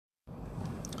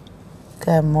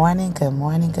Good morning, good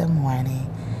morning, good morning,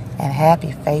 and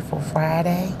happy Faithful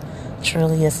Friday.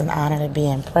 Truly, it's an honor to be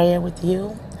in prayer with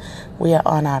you. We are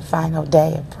on our final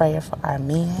day of prayer for our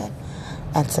men,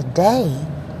 and today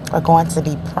we're going to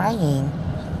be praying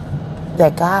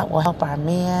that God will help our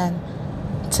men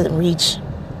to reach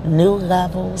new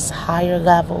levels, higher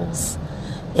levels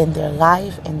in their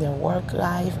life, in their work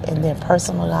life, in their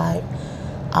personal life,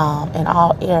 in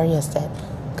all areas that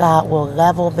God will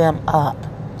level them up.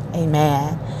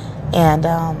 Amen. And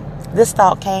this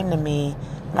thought came to me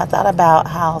when I thought about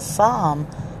how some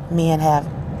men have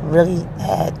really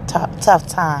had tough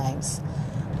times.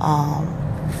 I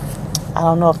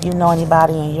don't know if you know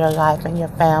anybody in your life, in your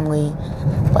family,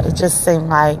 but it just seemed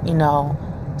like,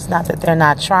 it's not that they're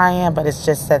not trying, but it's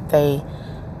just that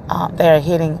they're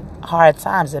hitting hard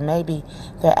times, and maybe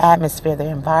their atmosphere,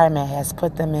 their environment has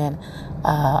put them in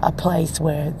a place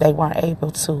where they weren't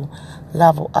able to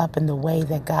level up in the way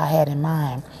that God had in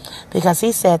mind. Because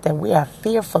he said that we are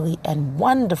fearfully and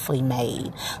wonderfully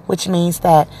made, which means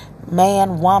that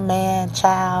man, woman,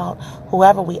 child,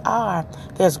 whoever we are,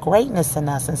 there's greatness in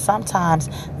us. And sometimes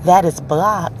that is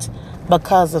blocked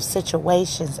because of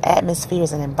situations,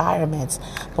 atmospheres, and environments.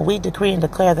 But we decree and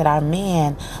declare that our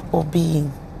men will be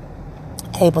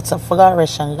able to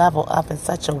flourish and level up in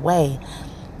such a way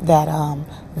that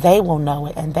they will know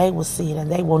it and they will see it and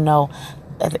they will know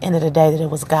at the end of the day that it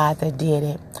was God that did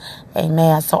it.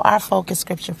 Amen. So our focus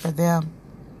scripture for them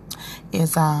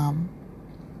is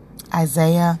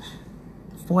Isaiah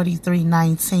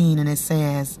 43:19, and it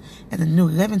says in the New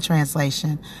Living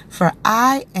Translation, "For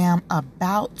I am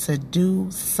about to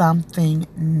do something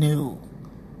new."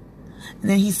 And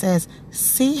then he says,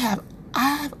 "See, I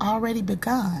have already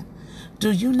begun. Do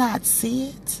you not see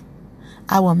it?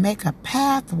 I will make a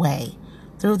pathway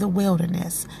through the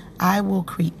wilderness. I will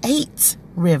create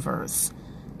rivers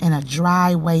in a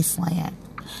dry wasteland."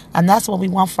 And that's what we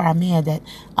want for our men,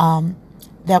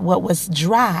 that what was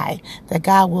dry, that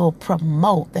God will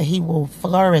promote, that he will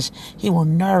flourish, he will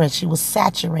nourish, he will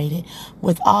saturate it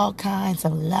with all kinds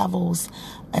of levels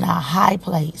in a high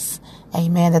place.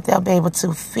 Amen. That they'll be able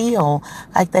to feel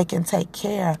like they can take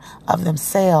care of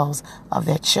themselves, of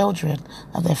their children,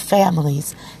 of their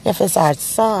families. If it's our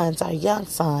sons, our young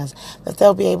sons, that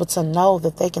they'll be able to know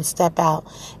that they can step out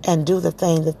and do the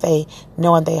thing that they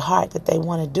know in their heart that they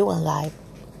want to do in life.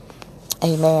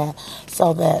 Amen.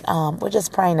 So that we're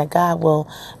just praying that God will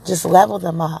just level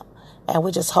them up. And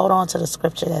we just hold on to the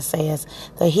scripture that says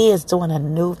that he is doing a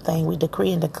new thing. We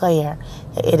decree and declare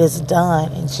that it is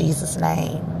done in Jesus'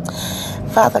 name.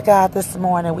 Father God, this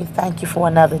morning we thank you for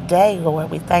another day, Lord.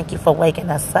 We thank you for waking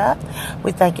us up.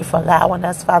 We thank you for allowing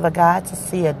us, Father God, to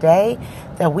see a day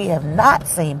that we have not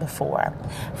seen before.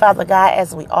 Father God,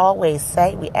 as we always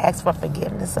say, we ask for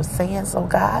forgiveness of sins, oh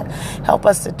God. Help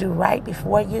us to do right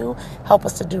before you. Help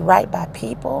us to do right by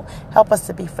people. Help us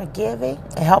to be forgiving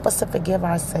and help us to forgive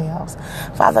ourselves.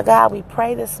 Father God, we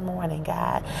pray this morning,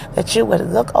 God, that you would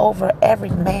look over every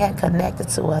man connected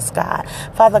to us, God.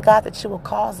 Father God, that you will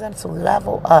cause them to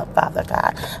level up, Father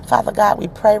God. Father God, we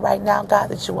pray right now, God,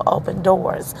 that you will open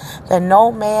doors that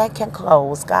no man can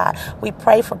close, God. We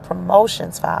pray for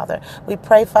promotions, Father. We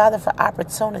pray, Father, for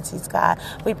opportunities, God.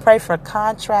 We pray for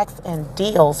contracts and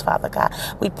deals, Father God.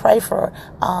 We pray for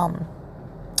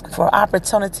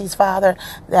opportunities, Father,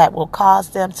 that will cause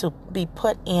them to be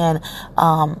put in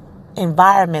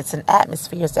environments and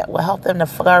atmospheres that will help them to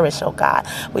flourish, oh God.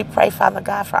 We pray, Father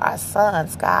God, for our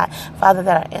sons, God, Father,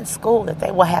 that are in school, that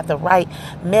they will have the right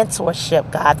mentorship,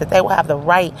 God, that they will have the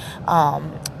right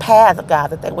path, God,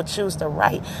 that they will choose the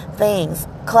right things,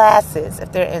 classes,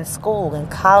 if they're in school, in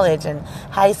college, and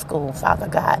high school, Father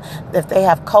God, if they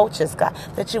have coaches, God,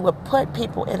 that you would put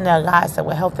people in their lives that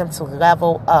will help them to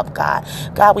level up, God.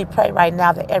 God, we pray right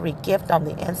now that every gift on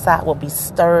the inside will be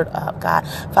stirred up, God.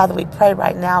 Father, we pray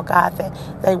right now, God, that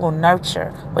they will nurture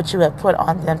what you have put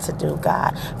on them to do,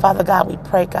 God. Father God, we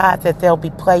pray, God, that there'll be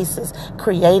places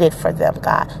created for them,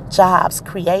 God, jobs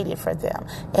created for them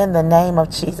in the name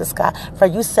of Jesus, God. For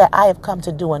you said, I have come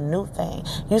to do a new thing.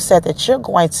 You said that you're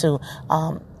going to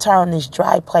turn these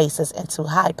dry places into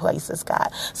high places, God.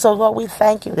 So, Lord, we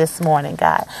thank you this morning,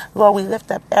 God. Lord, we lift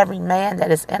up every man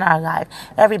that is in our life,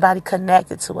 everybody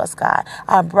connected to us, God,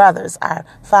 our brothers, our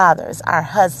fathers, our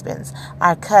husbands,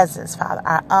 our cousins, Father,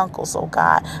 our uncles, oh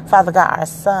God, Father God, our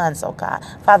sons, oh God,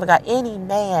 Father God, any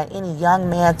man, any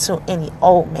young man to any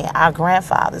old man, our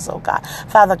grandfathers, oh God,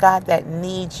 Father God, that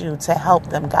need you to help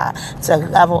them, God, to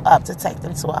level up, to take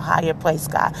them to a higher place,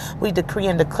 God. We decree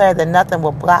and declare that nothing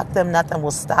will block them, nothing will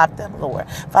stop stop them, Lord.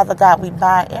 Father God, we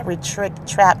bind every trick,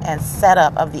 trap, and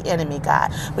setup of the enemy,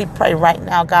 God. We pray right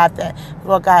now, God, that,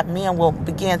 Lord God, men will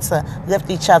begin to lift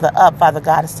each other up, Father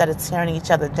God, instead of tearing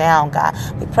each other down, God.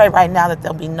 We pray right now that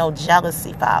there'll be no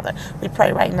jealousy, Father. We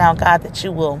pray right now, God, that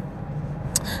you will,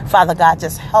 Father God,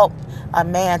 just help a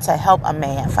man to help a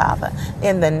man, Father,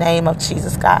 in the name of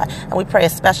Jesus, God. And we pray a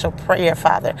special prayer,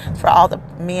 Father, for all the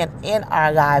men in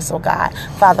our lives, oh God.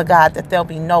 Father God, that there'll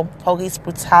be no police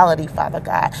brutality, Father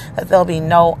God, that there'll be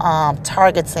no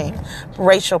targeting,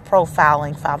 racial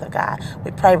profiling, Father God.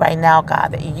 We pray right now, God,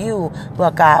 that you,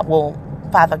 Lord God, will,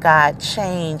 Father God,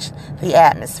 change the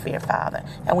atmosphere, Father.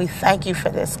 And we thank you for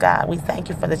this, God. We thank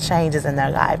you for the changes in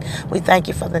their life. We thank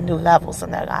you for the new levels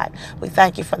in their life. We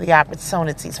thank you for the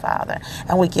opportunities, Father.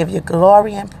 And we give you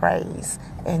glory and praise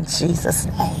in Jesus'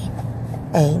 name.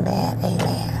 Amen.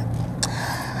 Amen.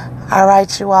 All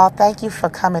right, you all. Thank you for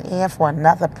coming in for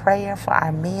another prayer for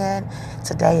our men.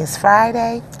 Today is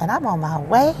Friday, and I'm on my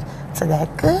way to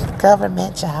that good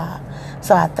government job.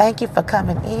 So I thank you for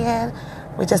coming in.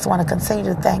 We just want to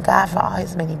continue to thank God for all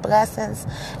his many blessings.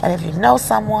 And if you know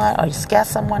someone or you scare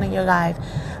someone in your life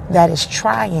that is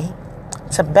trying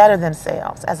to better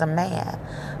themselves as a man,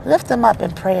 lift them up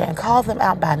in prayer and call them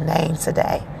out by name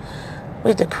today.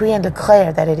 We decree and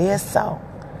declare that it is so.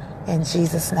 In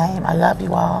Jesus' name, I love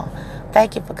you all.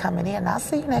 Thank you for coming in. I'll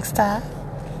see you next time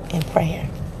in prayer.